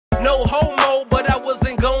No homo, but I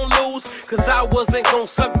wasn't gon' lose, cause I wasn't gon'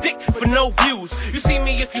 suck dick for no views. You see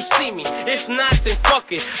me if you see me, if not then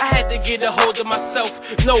fuck it. I had to get a hold of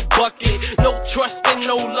myself, no bucket, no trusting,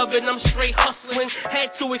 no loving, I'm straight hustling.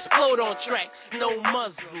 Had to explode on tracks, no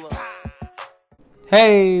Muslim.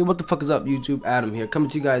 Hey, what the fuck is up, YouTube? Adam here, coming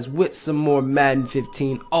to you guys with some more Madden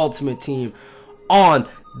 15 Ultimate Team on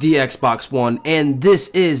the Xbox One, and this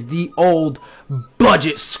is the old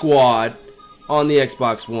budget squad on the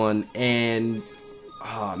Xbox One. And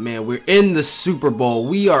oh man, we're in the Super Bowl.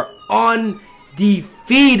 We are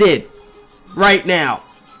undefeated right now,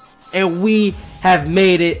 and we have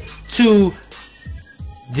made it to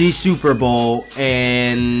the Super Bowl.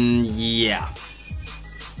 And yeah,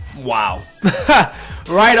 wow.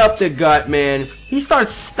 Right up the gut, man. He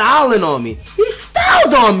starts styling on me. He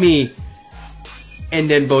styled on me. And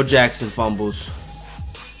then Bo Jackson fumbles.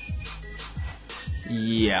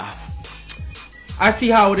 Yeah. I see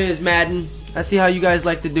how it is, Madden. I see how you guys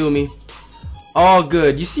like to do me. All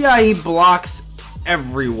good. You see how he blocks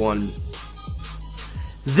everyone.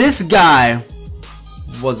 This guy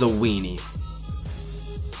was a weenie.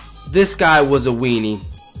 This guy was a weenie.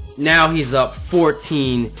 Now he's up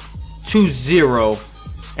 14-0.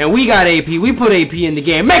 And we got AP. We put AP in the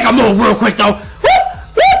game. Make a move real quick, though.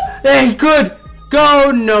 Yeah, he could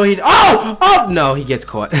go. No, he. Oh, no, he gets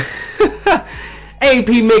caught. AP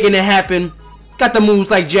making it happen. Got the moves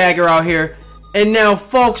like Jagger out here. And now,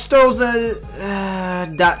 folks, throws a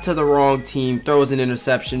dot to the wrong team. Throws an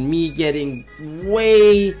interception. Me getting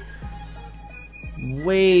way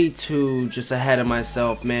too just ahead of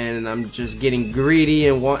myself, man, and I'm just getting greedy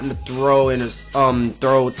and wanting to throw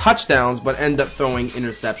touchdowns, but end up throwing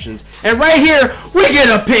interceptions. And right here we get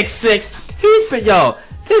a pick six. Yo,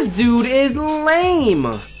 this dude is lame.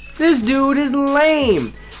 This dude is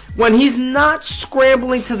lame. When he's not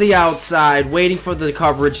scrambling to the outside, waiting for the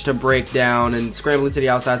coverage to break down, and scrambling to the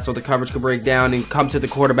outside so the coverage could break down and come to the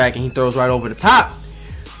quarterback, and he throws right over the top.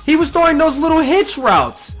 He was throwing those little hitch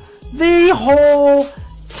routes the whole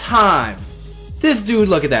time. This dude,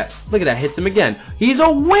 look at that. Look at that. Hits him again. He's a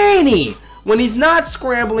weenie. When he's not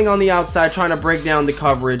scrambling on the outside trying to break down the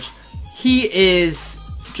coverage, he is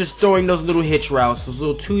just throwing those little hitch routes, those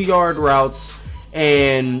little 2-yard routes.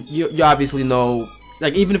 And you obviously know,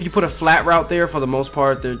 like, even if you put a flat route there, for the most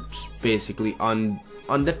part, they're just basically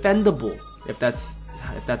undefendable. If that's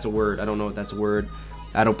a word. I don't know if that's a word.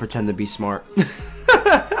 I don't pretend to be smart.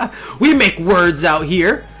 We make words out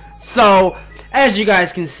here. So, as you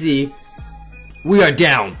guys can see, we are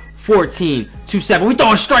down 14-7. We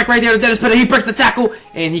throw a strike right there to Dennis Pitta. He breaks the tackle,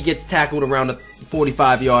 and he gets tackled around the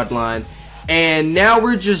 45-yard line. And now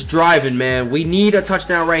we're just driving, man. We need a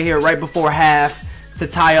touchdown right here, right before half, to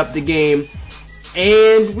tie up the game.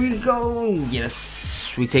 And we go,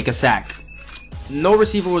 yes, we take a sack. No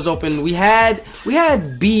receiver was open. We had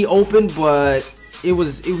B open, but he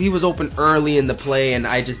was open early in the play, and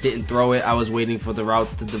I just didn't throw it. I was waiting for the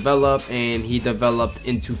routes to develop, and he developed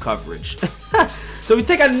into coverage. So we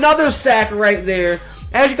take another sack right there.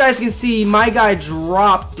 As you guys can see, my guy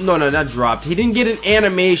dropped. No, not dropped. He didn't get an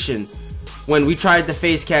animation when we tried to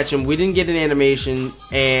face catch him. We didn't get an animation,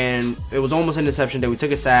 and it was almost an interception. Then we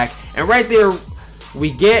took a sack, and right there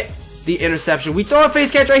we get the interception. We throw a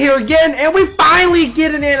face catch right here again, and we finally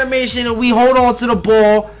get an animation, and we hold on to the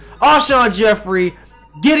ball. Alshon Jeffrey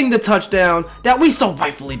getting the touchdown that we so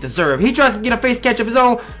rightfully deserve. He tries to get a face catch of his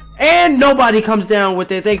own, and nobody comes down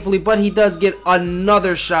with it, thankfully, but he does get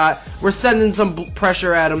another shot. We're sending some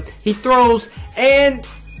pressure at him. He throws, and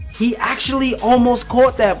he actually almost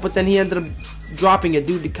caught that, but then he ended up dropping it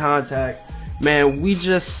due to contact. Man, we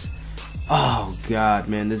just... Oh, God,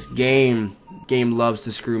 man. This game loves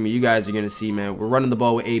to screw me. You guys are going to see, man. We're running the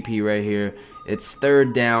ball with AP right here. It's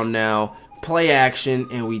third down now. Play action,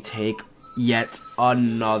 and we take yet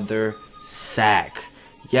another sack.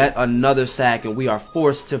 Yet another sack, and we are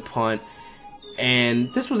forced to punt.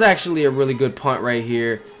 And this was actually a really good punt right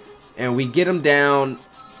here. And we get him down.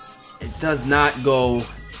 It does not go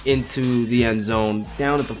into the end zone.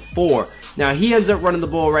 Down at the 4. Now, he ends up running the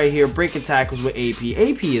ball right here, breaking tackles with AP.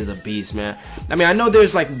 AP is a beast, man. I mean, I know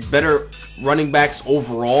there's, like, better running backs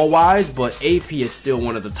overall-wise, but AP is still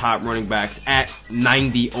one of the top running backs at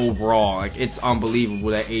 90 overall. Like, it's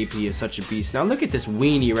unbelievable that AP is such a beast. Now, look at this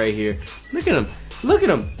weenie right here. Look at him. Look at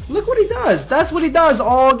him. Look what he does. That's what he does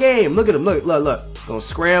all game. Look at him. Look. Gonna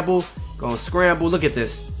scramble. Look at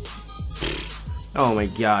this. Oh, my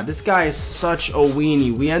God. This guy is such a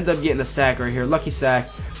weenie. We end up getting a sack right here. Lucky sack.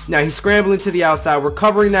 Now he's scrambling to the outside. We're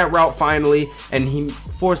covering that route finally, and he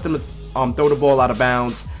forced him to throw the ball out of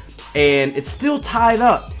bounds. And it's still tied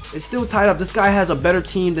up. it's still tied up. This guy has a better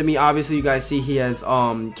team than me. Obviously, you guys see he has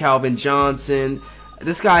Calvin Johnson.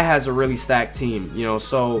 This guy has a really stacked team, you know.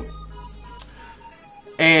 So,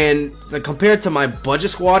 and like, compared to my budget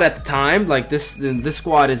squad at the time, like this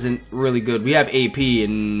squad isn't really good. We have AP,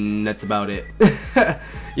 and that's about it.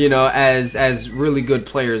 You know, as really good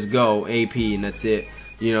players go, AP, and that's it.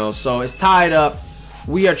 You know, so it's tied up.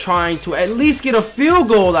 We are trying to at least get a field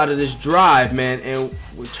goal out of this drive, man, and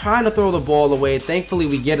we're trying to throw the ball away. Thankfully,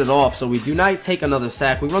 we get it off, so we do not take another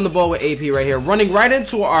sack. We run the ball with AP right here, running right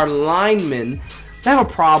into our lineman. I have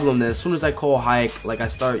a problem that as soon as I call hike, like I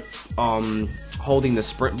start holding the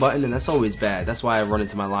sprint button, and that's always bad. That's why I run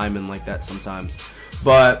into my lineman like that sometimes.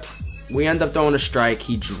 But we end up throwing a strike.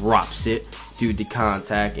 He drops it due to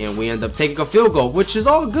contact, and we end up taking a field goal, which is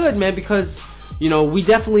all good, man, because you know, we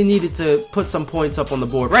definitely needed to put some points up on the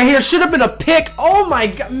board. Right here should have been a pick. Oh my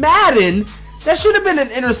God, Madden. That should have been an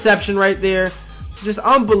interception right there. Just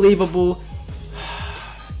unbelievable.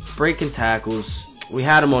 Breaking tackles. We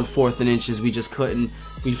had him on 4th and inches. We just couldn't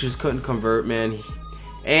convert, man.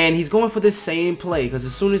 And he's going for this same play because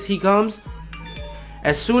as soon as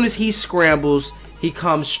he scrambles, he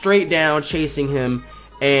comes straight down chasing him,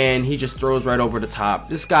 and he just throws right over the top.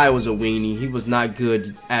 This guy was a weenie. He was not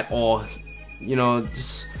good at all. You know,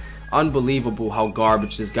 just unbelievable how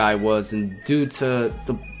garbage this guy was, and due to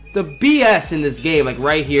the BS in this game, like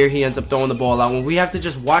right here, he ends up throwing the ball out. When we have to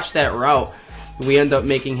just watch that route, we end up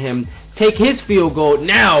making him take his field goal.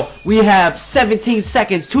 Now we have 17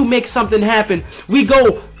 seconds to make something happen. We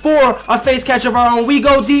go for a face catch of our own. We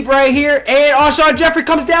go deep right here, and Alshon Jeffrey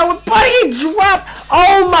comes down with, but he dropped.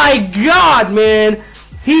 Oh my God, man.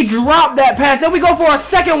 He dropped that pass. Then we go for a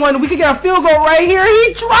second one. We could get a field goal right here.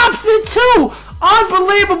 He drops it too.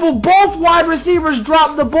 Unbelievable. Both wide receivers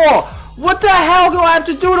drop the ball. What the hell do I have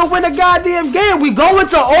to do to win a goddamn game? We go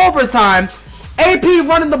into overtime. AP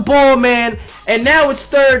running the ball, man. And now it's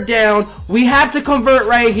 3rd down. We have to convert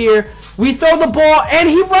right here. We throw the ball, and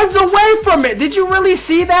he runs away from it. Did you really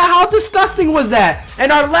see that? How disgusting was that?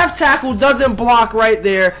 And our left tackle doesn't block right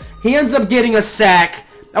there. He ends up getting a sack.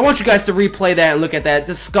 I want you guys to replay that and look at that.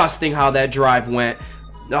 Disgusting how that drive went.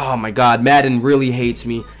 Oh my God, Madden really hates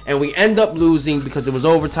me. And we end up losing because it was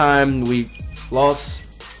overtime. We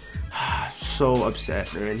lost. So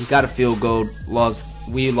upset, man. He got a field goal.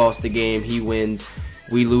 We lost the game. He wins.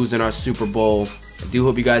 We lose in our Super Bowl. I do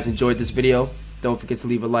hope you guys enjoyed this video. Don't forget to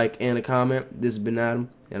leave a like and a comment. This has been Adam,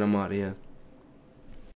 and I'm out of here.